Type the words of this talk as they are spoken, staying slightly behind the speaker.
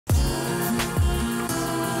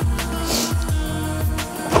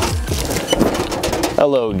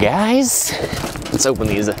Hello guys, let's open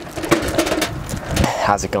these.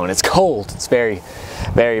 How's it going? It's cold. It's very,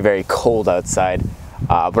 very cold outside,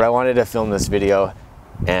 but I wanted to film this video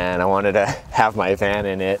and I wanted to have my van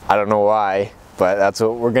in it. I don't know why, but that's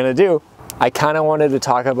what we're gonna do. I kind of wanted to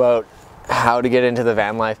talk about how to get into the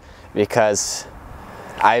van life because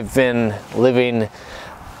I've been living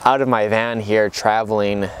out of my van here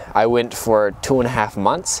traveling. I went for 2.5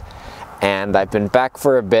 months and I've been back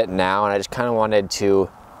for a bit now, and I just kind of wanted to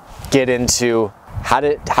get into how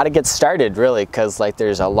to get started, really, because like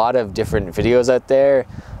there's a lot of different videos out there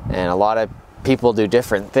and a lot of people do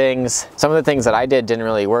different things. Some of the things that I did didn't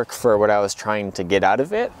really work for what I was trying to get out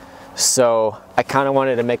of it, so I kind of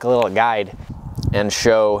wanted to make a little guide and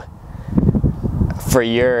show, for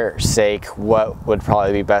your sake, what would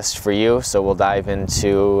probably be best for you. So we'll dive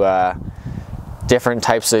into different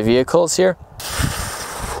types of vehicles here.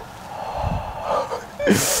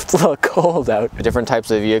 It's a little cold out. Different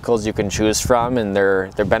types of vehicles you can choose from and their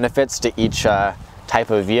benefits to each type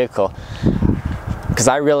of vehicle. Because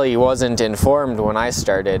I really wasn't informed when I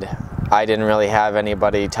started. I didn't really have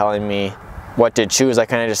anybody telling me what to choose. I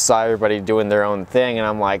kind of just saw everybody doing their own thing and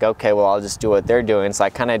I'm like, okay, well, I'll just do what they're doing. So I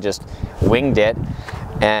kind of just winged it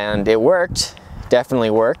and it worked, definitely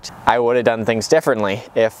worked. I would have done things differently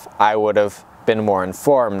if I would have been more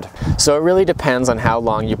informed. So it really depends on how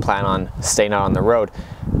long you plan on staying out on the road.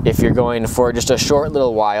 If you're going for just a short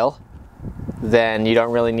little while, then you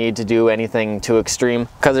don't really need to do anything too extreme,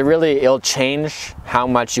 because it'll change how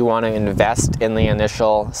much you want to invest in the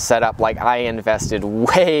initial setup. Like I invested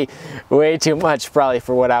way too much probably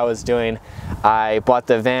for what I was doing. I bought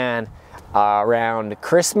the van around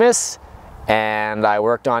Christmas and I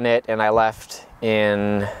worked on it and I left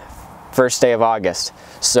in first day of August.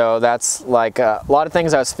 So that's like a lot of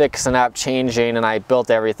things I was fixing up, changing, and I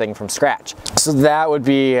built everything from scratch. So that would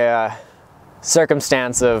be a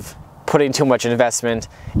circumstance of putting too much investment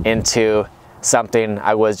into something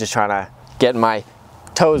I was just trying to get my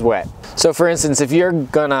toes wet. So for instance, if you're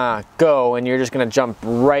gonna go and you're just gonna jump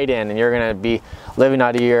right in and you're gonna be living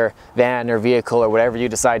out of your van or vehicle or whatever you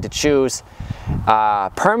decide to choose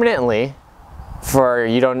permanently for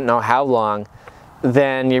you don't know how long,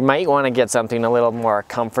 then you might want to get something a little more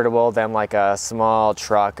comfortable than like a small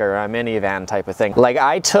truck or a minivan type of thing. Like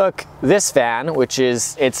I took this van, which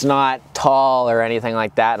it's not tall or anything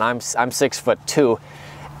like that, and I'm 6'2",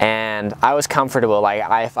 and I was comfortable. Like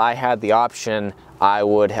if I had the option,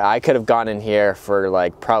 I could have gone in here for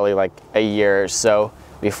like probably like a year or so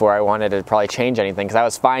before I wanted to probably change anything, because I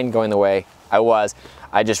was fine going the way I was.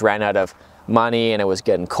 I just ran out of money and it was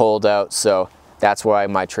getting cold out, so that's why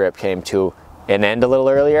my trip came to an end a little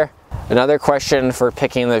earlier. Another question for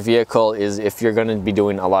picking the vehicle is if you're going to be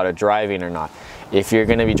doing a lot of driving or not. If you're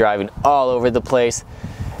going to be driving all over the place,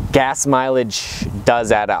 gas mileage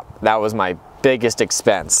does add up. That was my biggest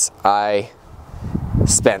expense. I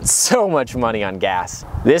spent so much money on gas.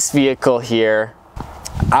 This vehicle here,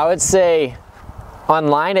 I would say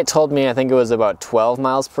online it told me I think it was about 12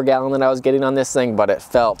 miles per gallon that I was getting on this thing, but it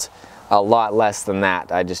felt a lot less than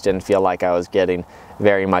that. I just didn't feel like I was getting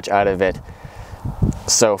very much out of it.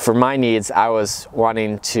 So for my needs, I was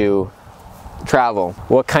wanting to travel.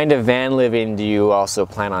 What kind of van living do you also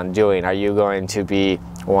plan on doing? Are you going to be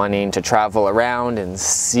wanting to travel around and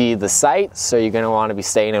see the sights? So you're going to want to be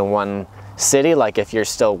staying in one city? Like if you're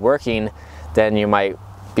still working, then you might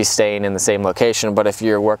be staying in the same location. But if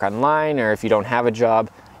you work online or if you don't have a job,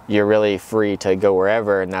 you're really free to go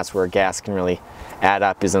wherever, and that's where gas can really add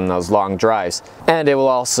up, is in those long drives. And it will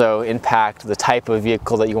also impact the type of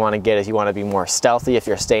vehicle that you want to get. If you want to be more stealthy, if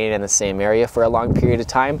you're staying in the same area for a long period of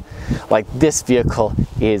time. Like this vehicle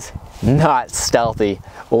is not stealthy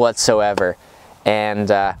whatsoever,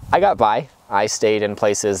 and I got by. I stayed in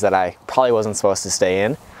places that I probably wasn't supposed to stay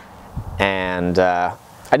in, and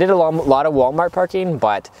I did a lot of Walmart parking,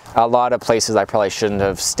 but a lot of places I probably shouldn't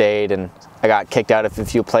have stayed, and I got kicked out of a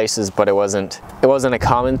few places, but it wasn't a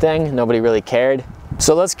common thing. Nobody really cared.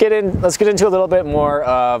 So let's get into a little bit more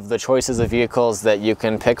of the choices of vehicles that you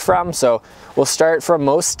can pick from. So we'll start from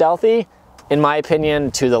most stealthy, in my opinion,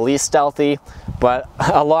 to the least stealthy. But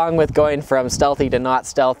along with going from stealthy to not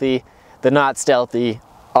stealthy, the not stealthy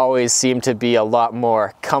always seem to be a lot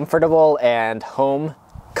more comfortable and home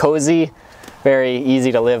cozy, very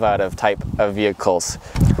easy to live out of type of vehicles.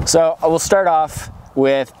 So we'll start off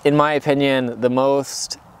with, in my opinion, the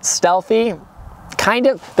most stealthy.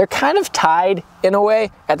 They're kind of tied in a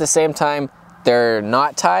way. At the same time, they're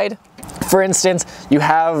not tied. For instance, you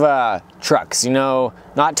have trucks, you know,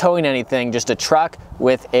 not towing anything, just a truck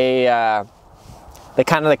with the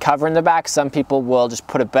cover in the back. Some people will just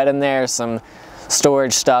put a bed in there. Some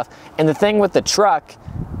storage stuff. And the thing with the truck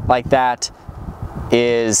like that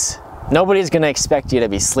is nobody's going to expect you to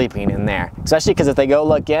be sleeping in there, especially because if they go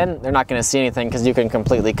look in, they're not going to see anything because you can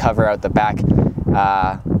completely cover out the back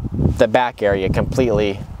area,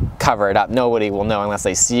 completely cover it up. Nobody will know unless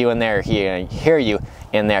they see you in there or hear you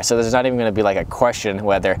in there. So there's not even going to be like a question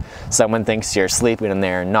whether someone thinks you're sleeping in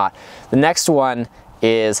there or not. The next one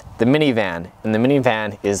is the minivan, and the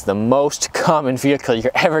minivan is the most common vehicle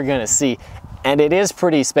you're ever going to see, and it is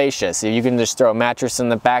pretty spacious. You can just throw a mattress in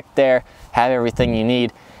the back there, have everything you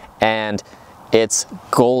need, and it's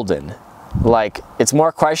golden. Like, it's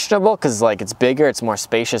more questionable because like it's bigger, it's more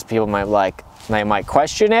spacious. People might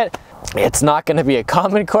question it. It's not going to be a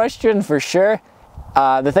common question for sure.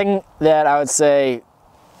 The thing that I would say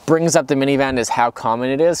brings up the minivan is how common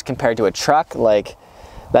it is compared to a truck. Like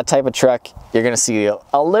that type of truck you're going to see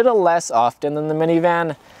a little less often than the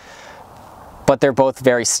minivan, but they're both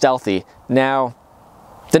very stealthy. Now,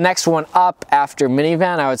 the next one up after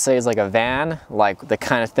minivan, I would say, is like a van, like the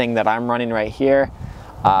kind of thing that I'm running right here.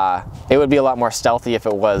 It would be a lot more stealthy if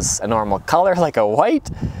it was a normal color, like a white,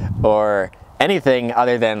 or anything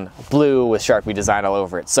other than blue with Sharpie design all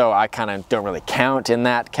over it. So I kind of don't really count in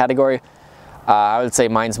that category. I would say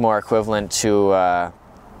mine's more equivalent to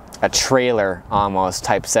a trailer almost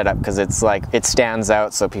type setup, because it's like, it stands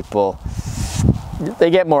out so people,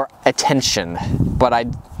 they get more attention. But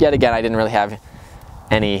yet again, I didn't really have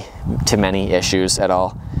too many issues at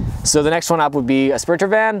all. So the next one up would be a Sprinter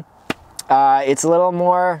van. It's a little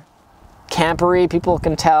more campery, people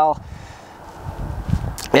can tell.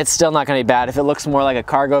 It's still not going to be bad. If it looks more like a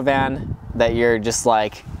cargo van that you're just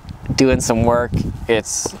like doing some work,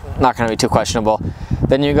 it's not going to be too questionable.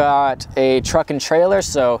 Then you got a truck and trailer.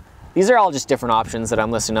 So these are all just different options that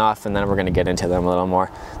I'm listing off, and then we're going to get into them a little more.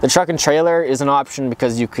 The truck and trailer is an option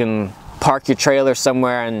because you can park your trailer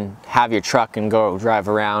somewhere and have your truck and go drive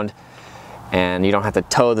around, and you don't have to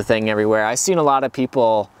tow the thing everywhere. I've seen a lot of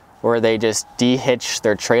people where they just de-hitch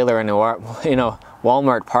their trailer in a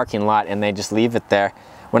Walmart parking lot and they just leave it there.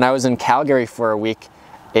 When I was in Calgary for a week,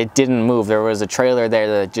 it didn't move. There was a trailer there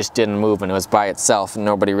that just didn't move, and it was by itself, and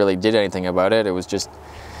nobody really did anything about it. It was just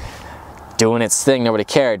doing its thing. Nobody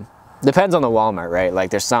cared. Depends on the Walmart, right?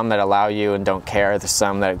 Like, there's some that allow you and don't care. There's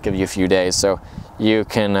some that give you a few days. So you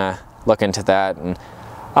can look into that, and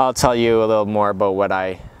I'll tell you a little more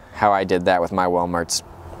about how I did that with my Walmarts.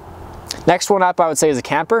 Next one up, I would say, is a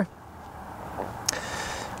camper.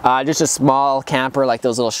 Just a small camper, like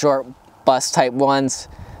those little short bus type ones.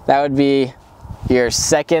 That would be your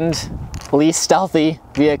second least stealthy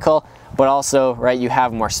vehicle, but also, right, you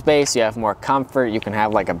have more space, you have more comfort, you can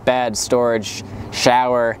have like a bed, storage,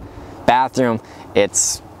 shower, bathroom.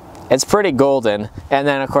 It's pretty golden. And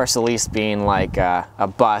then of course the least being like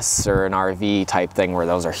a bus or an RV type thing, where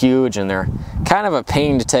those are huge and they're kind of a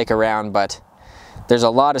pain to take around, but there's a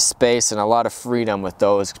lot of space and a lot of freedom with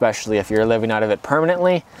those, especially if you're living out of it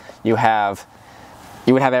permanently. You would have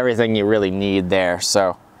everything you really need there.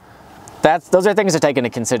 So those are things to take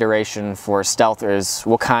into consideration for stealth. Is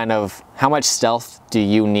how much stealth do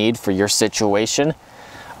you need for your situation?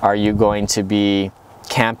 Are you going to be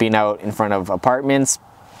camping out in front of apartments,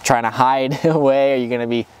 trying to hide away? Are you going to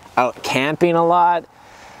be out camping a lot?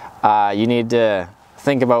 You need to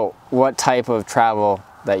think about what type of travel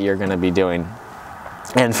that you're going to be doing.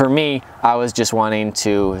 And for me, I was just wanting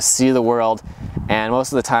to see the world, and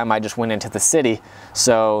most of the time I just went into the city.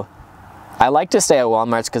 So I like to stay at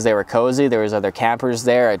Walmart's because they were cozy. There was other campers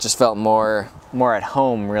there. I just felt more at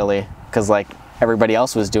home, really, because like everybody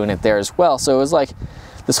else was doing it there as well. So it was like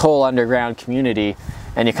this whole underground community,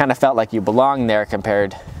 and you kind of felt like you belonged there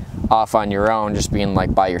compared off on your own, just being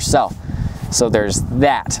like by yourself. So there's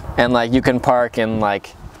that. And like you can park in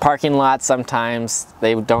like parking lots sometimes.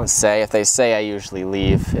 They don't say. If they say, I usually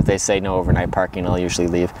leave. If they say no overnight parking, I'll usually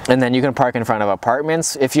leave. And then you can park in front of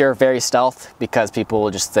apartments if you're very stealth, because people will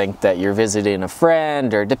just think that you're visiting a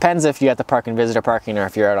friend, or depends if you have to park in visitor parking or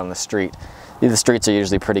if you're out on the street. The streets are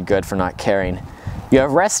usually pretty good for not caring. You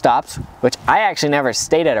have rest stops, which I actually never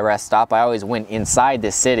stayed at a rest stop. I always went inside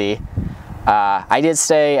the city. I did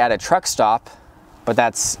stay at a truck stop, but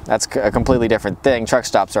that's a completely different thing. Truck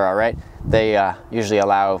stops are all right. They usually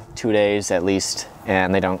allow 2 days at least,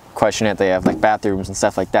 and they don't question it. They have like bathrooms and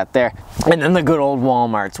stuff like that there. And then the good old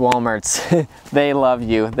Walmarts. Walmarts, they love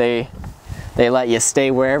you. They let you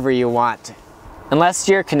stay wherever you want. Unless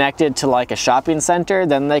you're connected to like a shopping center,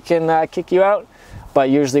 then they can kick you out. But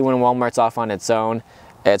usually when Walmart's off on its own,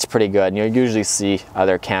 it's pretty good. And you'll usually see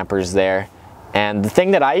other campers there. And the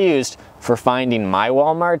thing that I used for finding my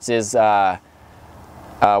Walmarts is a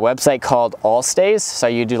website called All Stays. So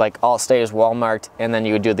you do like All Stays Walmart, and then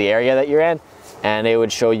you would do the area that you're in. and it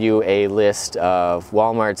would show you a list of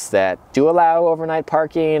Walmarts that do allow overnight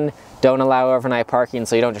parking, don't allow overnight parking,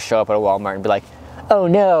 so you don't just show up at a Walmart and be like, oh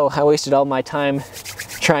no, I wasted all my time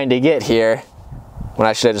trying to get here, when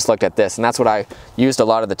I should have just looked at this. And that's what I used a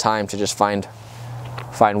lot of the time, to just find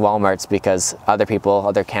Walmarts, because other people,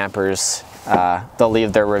 other campers, they'll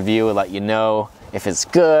leave their review and let you know if it's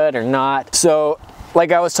good or not. So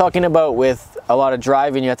like I was talking about with a lot of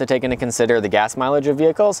driving, you have to take into consider the gas mileage of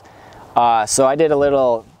vehicles. So I did a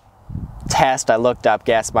little test. I looked up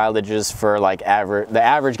gas mileages for like the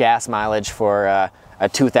average gas mileage for a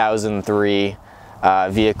 2003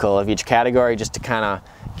 vehicle of each category, just to kind of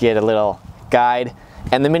get a little guide.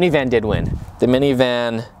 And the minivan did win. The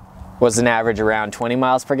minivan was an average around 20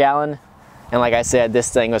 miles per gallon. And like I said,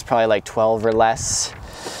 this thing was probably like 12 or less.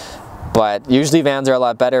 But usually vans are a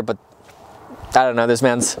lot better, but I don't know, this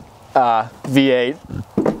van's V8.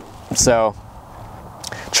 So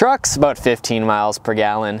trucks, about 15 miles per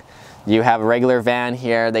gallon. You have a regular van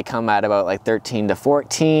here, they come at about like 13 to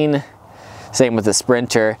 14. Same with the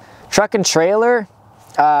Sprinter. Truck and trailer,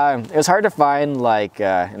 it was hard to find like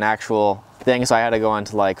an actual thing, so I had to go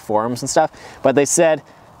onto like forums and stuff. But they said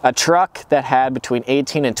a truck that had between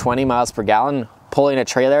 18 and 20 miles per gallon pulling a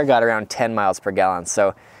trailer got around 10 miles per gallon,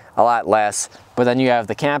 so a lot less. But then you have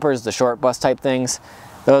the campers, the short bus type things,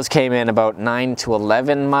 those came in about 9 to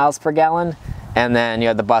 11 miles per gallon. And then you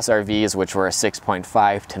had the bus RVs, which were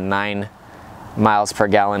 6.5 to 9 miles per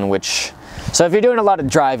gallon, which, so if you're doing a lot of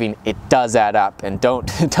driving, it does add up. And don't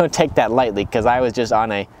take that lightly, because I was just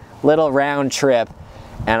on a little round trip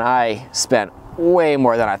and I spent way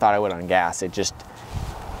more than I thought I would on gas. It just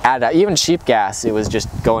added up. Even cheap gas, it was just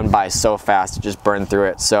going by so fast, it just burned through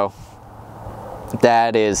it. So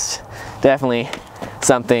that is definitely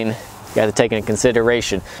something you have to take into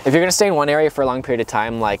consideration. If you're gonna stay in one area for a long period of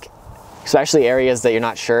time, like especially areas that you're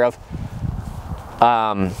not sure of,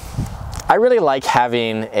 I really like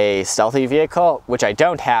having a stealthy vehicle, which I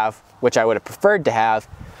don't have, which I would have preferred to have,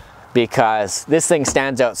 because this thing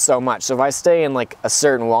stands out so much. So if I stay in like a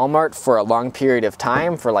certain Walmart for a long period of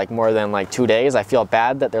time, for like more than like 2 days, I feel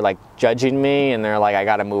bad that they're like judging me and they're like, I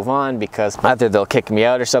gotta move on, because either they'll kick me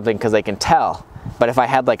out or something because they can tell. But if I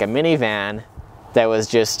had like a minivan that was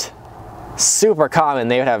just super common,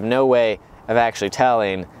 they would have no way of actually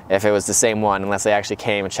telling if it was the same one unless they actually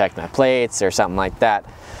came and checked my plates or something like that.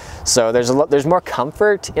 So there's more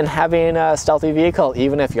comfort in having a stealthy vehicle,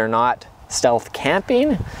 even if you're not stealth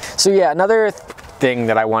camping. So yeah, another thing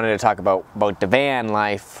that I wanted to talk about the van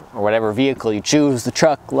life, or whatever vehicle you choose, the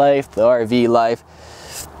truck life, the RV life,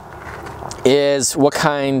 is what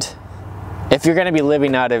kind, if you're gonna be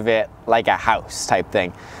living out of it like a house type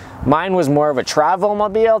thing. Mine was more of a travel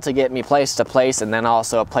mobile to get me place to place, and then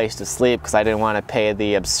also a place to sleep, because I didn't want to pay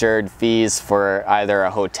the absurd fees for either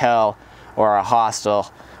a hotel or a hostel,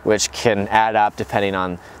 which can add up depending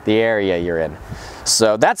on the area you're in.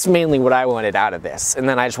 So that's mainly what I wanted out of this. And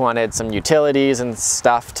then I just wanted some utilities and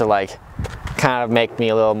stuff to like kind of make me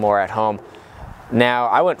a little more at home. Now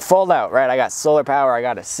I went full out, right? I got solar power, I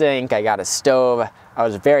got a sink, I got a stove. I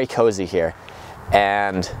was very cozy here.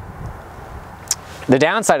 And the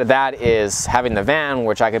downside of that is having the van,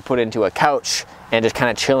 which I could put into a couch and just kind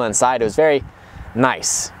of chill inside. It was very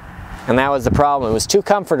nice. And that was the problem. It was too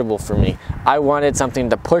comfortable for me. I wanted something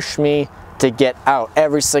to push me to get out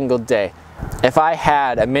every single day. If I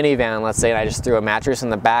had a minivan, let's say, and I just threw a mattress in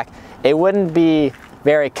the back, it wouldn't be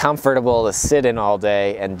very comfortable to sit in all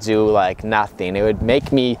day and do like nothing. It would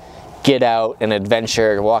make me get out and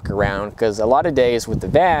adventure, walk around, because a lot of days with the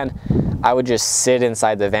van, I would just sit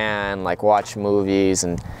inside the van, like watch movies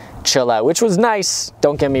and chill out, which was nice,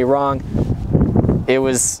 don't get me wrong. It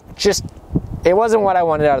wasn't what I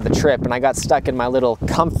wanted out of the trip, and I got stuck in my little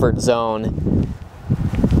comfort zone,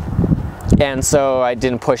 and so it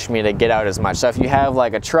didn't push me to get out as much. So if you have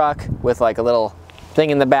like a truck with like a little thing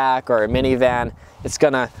in the back, or a minivan, it's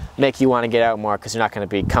gonna make you want to get out more, because you're not going to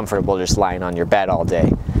be comfortable just lying on your bed all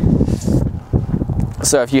day.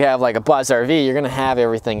 So if you have like a bus RV, you're gonna have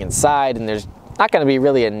everything inside, and there's not gonna be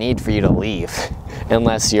really a need for you to leave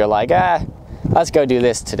unless you're like, let's go do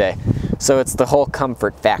this today. So it's the whole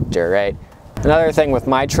comfort factor, right? Another thing with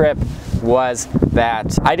my trip was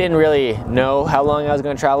that I didn't really know how long I was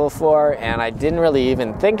gonna travel for, and I didn't really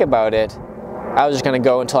even think about it. I was just gonna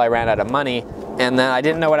go until I ran out of money, and then I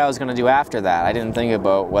didn't know what I was gonna do after that. I didn't think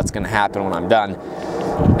about what's gonna happen when I'm done.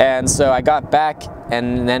 And so I got back,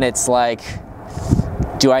 and then it's like,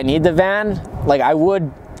 do I need the van? Like I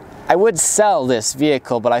would sell this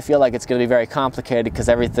vehicle, but I feel like it's gonna be very complicated because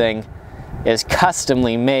everything is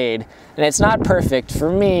customly made, and it's not perfect.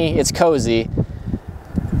 For me, it's cozy,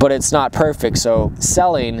 but it's not perfect, so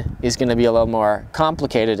selling is going to be a little more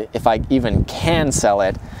complicated if I even can sell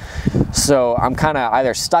it. So I'm kind of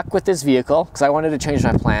either stuck with this vehicle because I wanted to change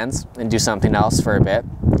my plans and do something else for a bit.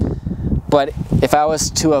 But if I was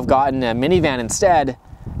to have gotten a minivan instead,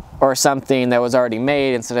 or something that was already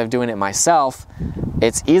made instead of doing it myself,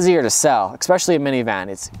 it's easier to sell, especially a minivan.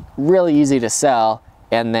 It's really easy to sell,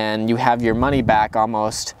 and then you have your money back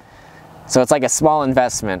almost. So it's like a small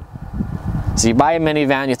investment. So you buy a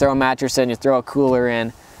minivan, you throw a mattress in, you throw a cooler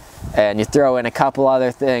in, and you throw in a couple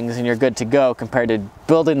other things and you're good to go compared to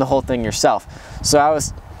building the whole thing yourself. So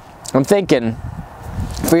I'm thinking,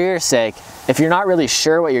 for your sake, if you're not really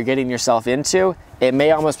sure what you're getting yourself into, it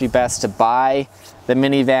may almost be best to buy the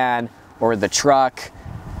minivan or the truck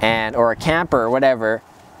or a camper or whatever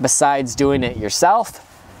besides doing it yourself.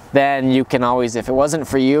 Then you can always, if it wasn't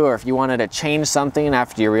for you, or if you wanted to change something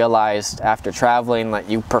after you realized after traveling that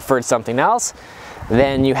you preferred something else,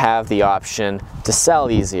 then you have the option to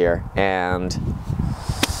sell easier and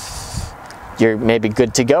you're maybe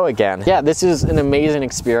good to go again. Yeah, this is an amazing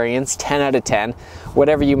experience, 10 out of 10.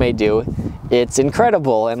 Whatever you may do, it's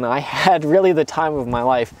incredible, and I had really the time of my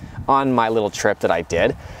life on my little trip that I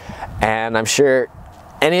did. And I'm sure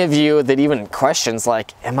any of you that even questions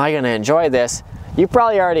like, am I gonna enjoy this? You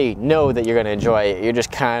probably already know that you're gonna enjoy it. You're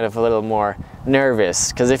just kind of a little more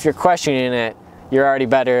nervous, because if you're questioning it, you're already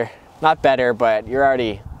not better, but you're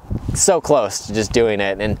already so close to just doing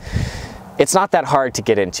it. And it's not that hard to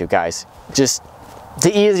get into, guys. Just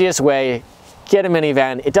the easiest way, get a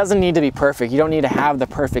minivan. It doesn't need to be perfect. You don't need to have the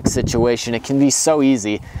perfect situation. It can be so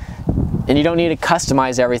easy. And you don't need to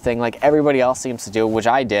customize everything like everybody else seems to do, which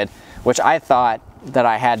I did, which I thought that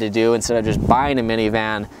I had to do instead of just buying a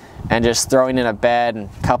minivan and just throwing in a bed and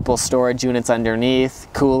a couple storage units underneath,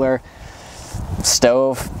 cooler,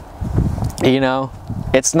 stove. You know,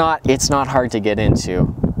 it's not hard to get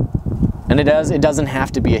into. And it doesn't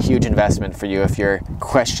have to be a huge investment for you if you're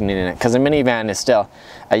questioning it, because a minivan is still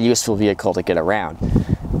a useful vehicle to get around,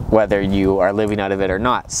 whether you are living out of it or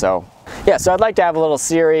not. So yeah, so I'd like to have a little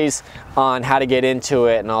series on how to get into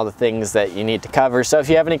it and all the things that you need to cover. So if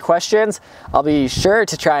you have any questions, I'll be sure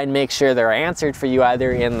to try and make sure they're answered for you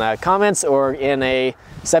either in the comments or in a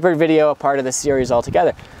separate video, a part of the series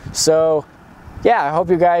altogether. So yeah, I hope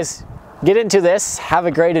you guys get into this, have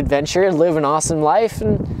a great adventure, live an awesome life,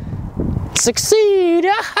 and succeed!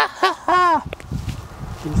 I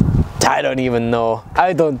don't even know.